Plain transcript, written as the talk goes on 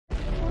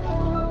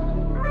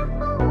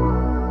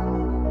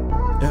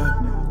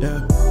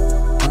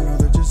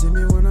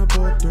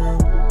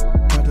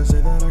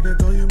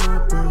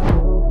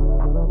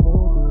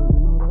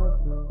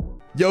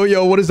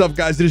Yo, what is up,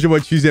 guys? It is your boy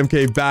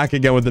Choosymk back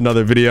again with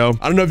another video.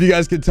 I don't know if you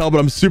guys can tell,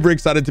 but I'm super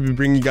excited to be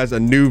bringing you guys a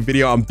new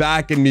video. I'm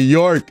back in New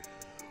York.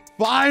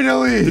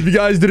 Finally! If you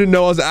guys didn't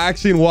know, I was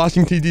actually in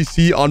Washington,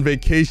 D.C. on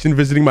vacation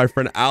visiting my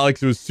friend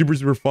Alex. It was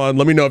super fun.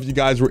 Let me know if you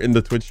guys were in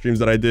the Twitch streams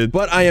that I did.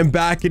 But I am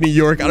back in New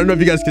York. I don't know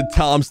if you guys could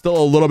tell. I'm still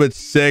a little bit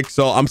sick.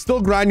 So I'm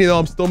still grinding though.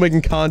 I'm still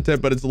making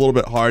content, but it's a little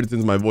bit hard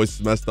since my voice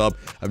is messed up.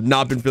 I've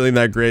not been feeling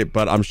that great,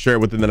 but I'm sure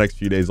within the next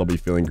few days, I'll be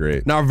feeling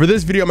great. Now, for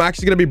this video, I'm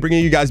actually going to be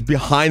bringing you guys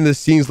behind the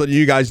scenes, letting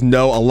you guys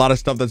know a lot of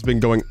stuff that's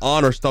been going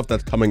on or stuff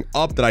that's coming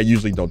up that I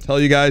usually don't tell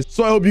you guys.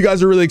 So I hope you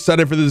guys are really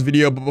excited for this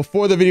video. But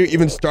before the video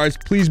even starts,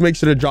 please make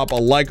sure to drop a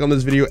like on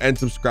this video and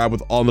subscribe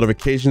with all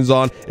notifications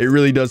on. It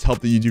really does help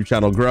the YouTube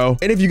channel grow.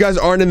 And if you guys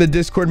aren't in the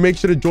Discord, make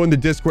sure to join the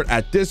Discord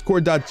at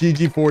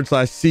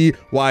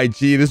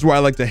discord.gg/CYG. This is where I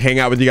like to hang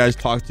out with you guys,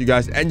 talk to you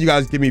guys, and you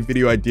guys give me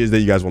video ideas that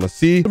you guys want to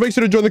see. So make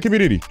sure to join the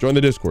community, join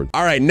the Discord.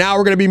 All right, now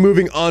we're going to be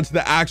moving on to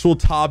the actual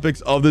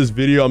topics of this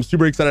video. I'm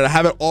super excited. I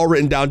have it all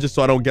written down just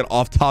so I don't get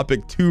off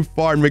topic too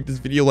far and make this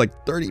video like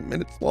 30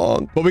 minutes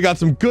long. But we got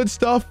some good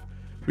stuff.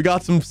 We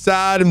got some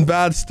sad and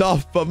bad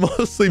stuff, but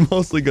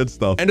mostly good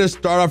stuff. And to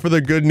start off with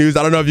the good news,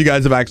 I don't know if you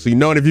guys have actually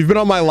known. If you've been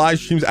on my live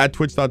streams at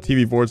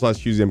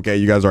twitch.tv/Choosymk,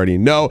 you guys already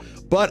know,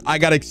 but I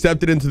got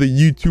accepted into the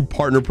YouTube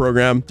partner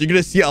program. You're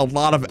going to see a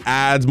lot of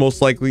ads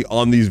most likely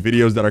on these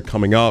videos that are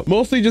coming up.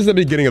 Mostly just the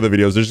beginning of the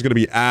videos. There's just going to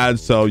be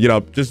ads. So, you know,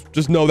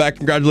 just know that.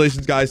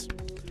 Congratulations, guys.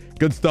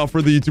 Good stuff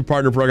for the YouTube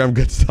partner program.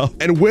 Good stuff.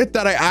 And with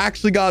that, I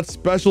actually got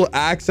special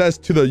access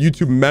to the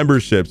YouTube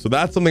membership. So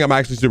that's something I'm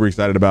actually super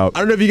excited about. I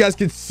don't know if you guys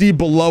can see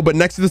below, but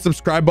next to the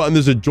subscribe button,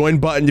 there's a join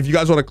button. If you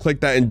guys want to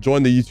click that and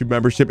join the YouTube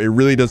membership, it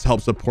really does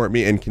help support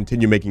me and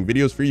continue making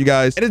videos for you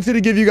guys. And it's going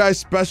to give you guys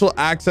special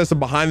access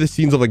and behind the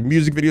scenes of like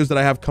music videos that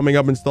I have coming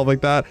up and stuff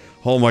like that.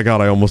 Oh my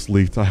God, I almost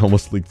leaked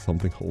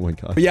something. Oh my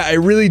God. But yeah, I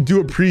really do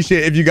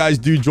appreciate if you guys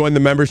do join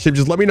the membership.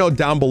 Just let me know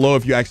down below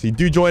if you actually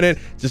do join it.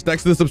 Just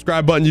next to the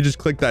subscribe button, you just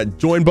click that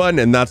join button,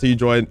 and that's how you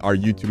join our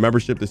YouTube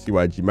membership, the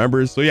CYG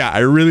members. So yeah, I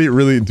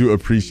really do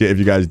appreciate if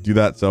you guys do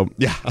that. So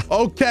yeah.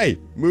 Okay,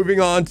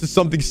 moving on to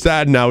something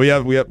sad now. We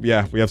have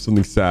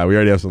something sad. We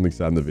already have something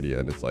sad in the video,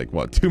 and it's like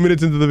what, 2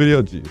 minutes into the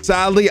video? Geez.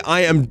 Sadly, I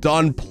am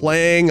done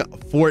playing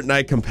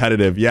Fortnite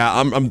competitive. Yeah,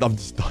 I'm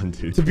just done,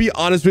 dude. To be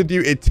honest with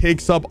you, it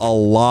takes up a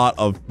lot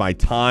of my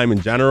time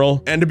in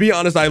general. And to be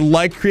honest, I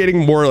like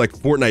creating more like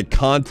Fortnite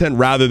content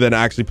rather than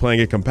actually playing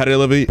it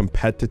competitively.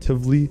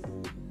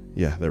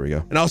 Yeah, there we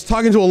go. And I was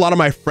talking to a lot of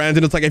my friends,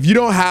 and it's like, if you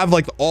don't have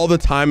like all the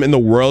time in the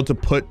world to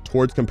put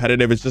towards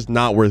competitive, it's just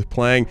not worth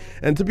playing.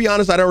 And to be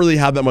honest, I don't really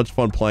have that much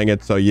fun playing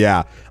it. So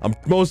yeah, I'm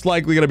most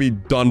likely going to be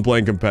done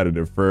playing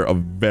competitive for a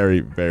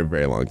very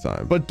long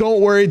time. But don't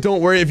worry.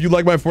 If you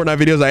like my Fortnite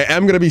videos, I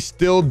am going to be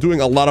still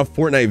doing a lot of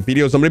Fortnite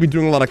videos. I'm going to be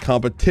doing a lot of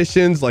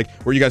competitions, like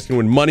where you guys can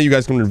win money. You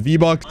guys can win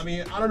V-Bucks. I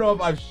mean, I don't know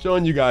if I've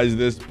shown you guys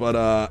this, but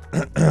I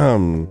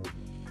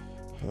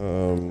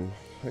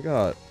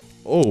got...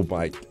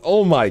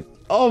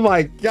 Oh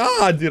my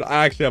God, dude,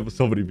 I actually have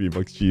so many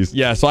V-Bucks. Jeez.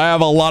 Yeah, so I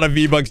have a lot of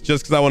V-Bucks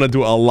just because I want to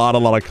do a lot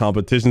of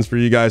competitions for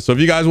you guys. So if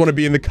you guys want to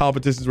be in the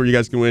competitions where you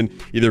guys can win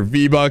either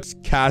V-Bucks,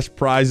 cash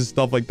prizes,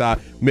 stuff like that,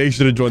 make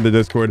sure to join the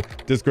Discord,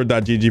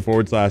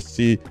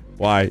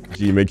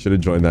 discord.gg/CYG. Make sure to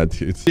join that,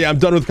 dude. So yeah, I'm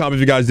done with comp if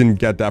you guys didn't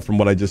get that from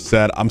what I just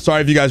said. I'm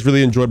sorry if you guys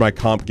really enjoyed my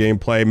comp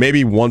gameplay.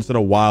 Maybe once in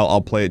a while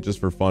I'll play it just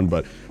for fun,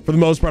 but for the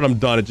most part, I'm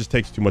done. It just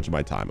takes too much of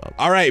my time up.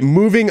 All right,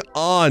 moving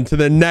on to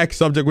the next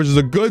subject, which is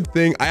a good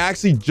thing. I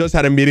actually just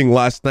had a meeting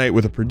last night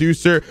with a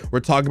producer. We're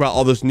talking about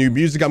all this new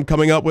music I'm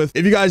coming up with.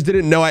 If you guys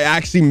didn't know, I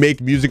actually make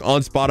music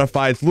on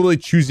Spotify. It's literally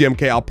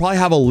Choosymk. I'll probably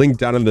have a link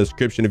down in the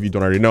description if you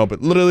don't already know,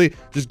 but literally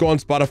just go on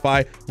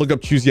Spotify, look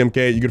up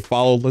Choosymk. You can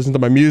follow, listen to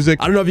my music.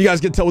 I don't know if you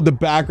guys can tell with the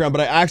background, but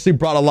I actually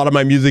brought a lot of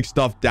my music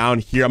stuff down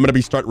here. I'm going to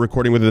be starting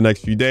recording within the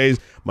next few days.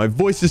 My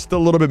voice is still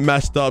a little bit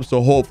messed up,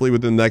 so hopefully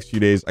within the next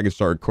few days, I can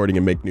start recording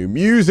and make new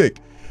music.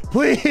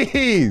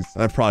 Please.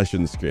 I probably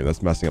shouldn't scream.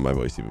 That's messing up my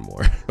voice even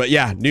more. But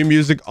yeah, new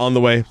music on the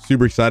way.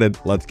 Super excited.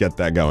 Let's get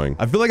that going.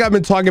 I feel like I've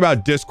been talking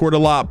about Discord a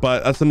lot,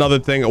 but that's another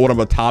thing. One of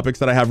the topics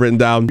that I have written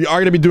down. We are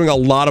going to be doing a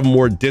lot of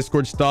more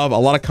Discord stuff, a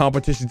lot of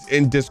competitions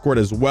in Discord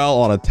as well, a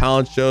lot of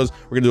talent shows.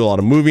 We're going to do a lot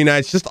of movie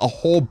nights. Just a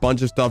whole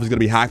bunch of stuff is going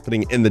to be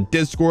happening in the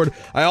Discord.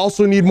 I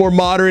also need more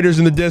moderators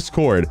in the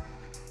Discord.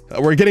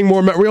 We're getting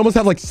more. We almost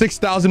have like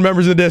 6,000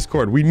 members in the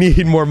Discord. We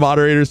need more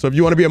moderators. So if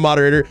you want to be a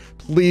moderator,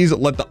 please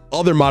let the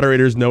other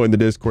moderators know in the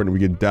Discord, and we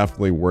can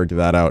definitely work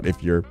that out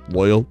if you're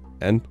loyal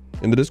and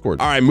in the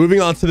Discord. All right,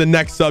 moving on to the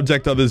next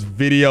subject of this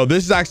video.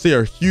 This is actually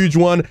a huge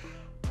one.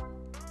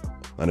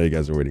 I know you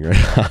guys are waiting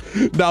right now.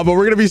 But we're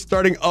going to be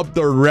starting up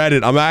the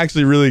Reddit. I'm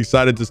actually really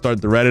excited to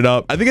start the Reddit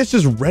up. I think it's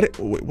just Reddit.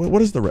 Wait,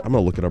 what is the Reddit? I'm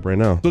going to look it up right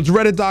now. So it's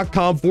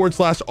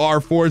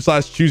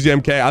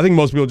reddit.com/r/Choosymk. I think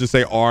most people just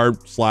say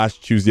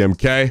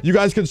r/Choosymk. You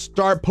guys can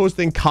start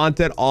posting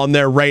content on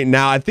there right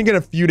now. I think in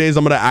a few days,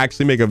 I'm going to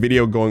actually make a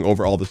video going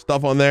over all the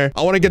stuff on there.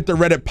 I want to get the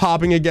Reddit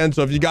popping again.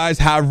 So if you guys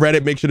have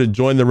Reddit, make sure to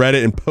join the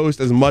Reddit and post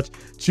as much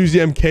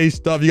Choosymk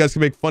stuff. You guys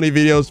can make funny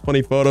videos,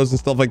 funny photos and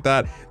stuff like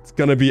that. It's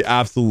going to be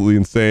absolutely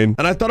insane.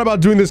 And I thought about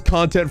doing this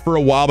content for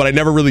a while, but I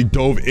never really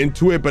dove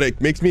into it, but it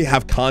makes me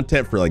have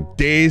content for like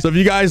days. So if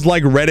you guys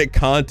like Reddit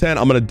content,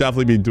 I'm gonna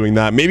definitely be doing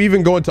that. Maybe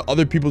even going to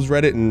other people's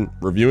Reddit and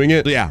reviewing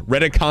it. So yeah,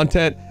 Reddit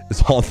content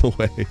is on the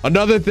way.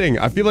 Another thing,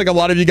 I feel like a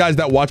lot of you guys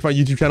that watch my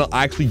YouTube channel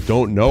actually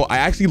don't know, I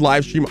actually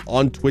live stream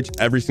on Twitch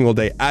every single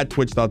day at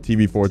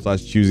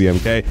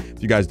twitch.tv/Choosymk.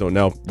 If you guys don't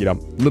know, you know,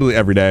 literally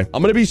every day.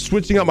 I'm gonna be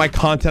switching up my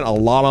content a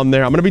lot on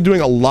there. I'm gonna be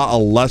doing a lot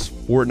of less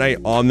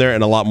Fortnite on there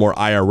and a lot more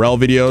IRL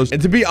videos.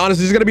 And to be honest,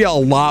 there's gonna be a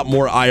lot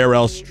more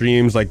IRL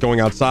streams, like going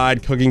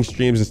outside, cooking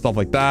streams and stuff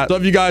like that. So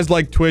if you guys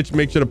like Twitch,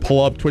 make sure to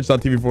pull up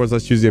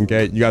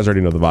twitch.tv/Choosymk. You guys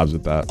already know the vibes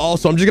with that.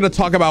 Also, I'm just gonna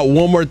talk about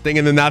one more thing,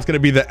 and then that's gonna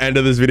be the end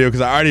of this video,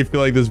 because I already feel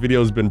like this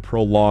video has been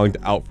prolonged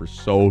out for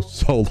so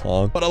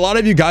long. But a lot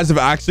of you guys have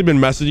actually been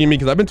messaging me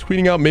because I've been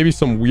tweeting out maybe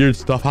some weird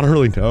stuff. I don't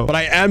really know, but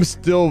I am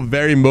still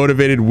very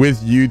motivated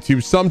with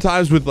YouTube.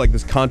 Sometimes with like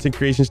this content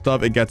creation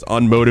stuff, it gets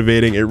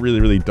unmotivating. It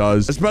really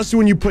does, especially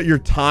when you put your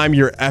time,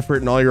 your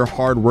effort, and all your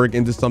hard work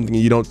into something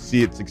and you don't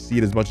see it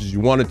succeed as much as you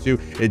want it to.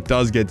 It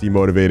does get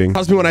demotivating.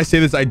 Trust me when I say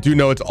this, I do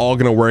know it's all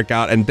gonna work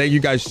out. And thank you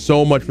guys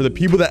so much for the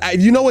people that,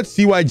 if you know what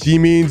CYG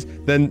means,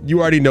 then you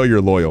already know you're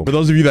loyal. For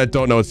those of you that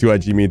don't know what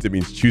CYG means, it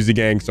means Choosy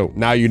Gang. So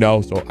now you know,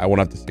 so I won't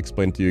have to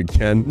explain it to you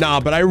again. Nah,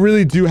 but I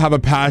really do have a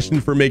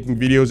passion for making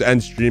videos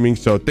and streaming.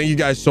 So thank you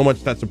guys so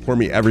much that support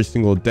me every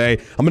single day.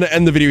 I'm gonna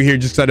end the video here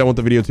just because I don't want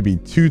the video to be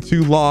too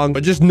long,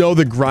 but just know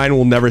the grind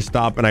will never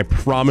stop. And I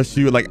promise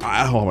you, like,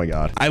 oh my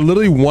God, I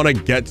literally want to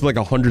get to like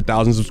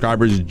 100,000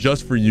 subscribers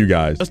just for you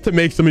guys, just to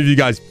make some of you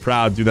guys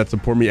proud, dude, that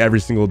support me every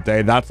single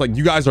day. That's like,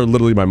 you guys are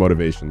literally my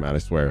motivation, man, I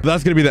swear. But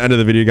that's gonna be the end of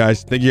the video,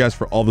 guys. Thank you guys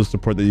for all the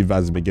support that you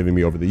guys have been giving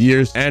me over the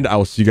years, and I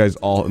will see you guys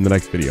all in the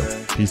next video.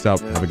 Peace out.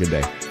 Have a good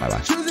day.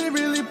 Bye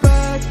Really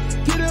bad.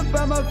 Get up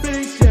at my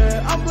face,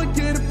 yeah. I'm gonna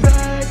get it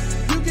back.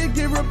 You can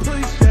get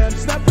replaced, yeah. I'm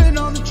snapping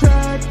on the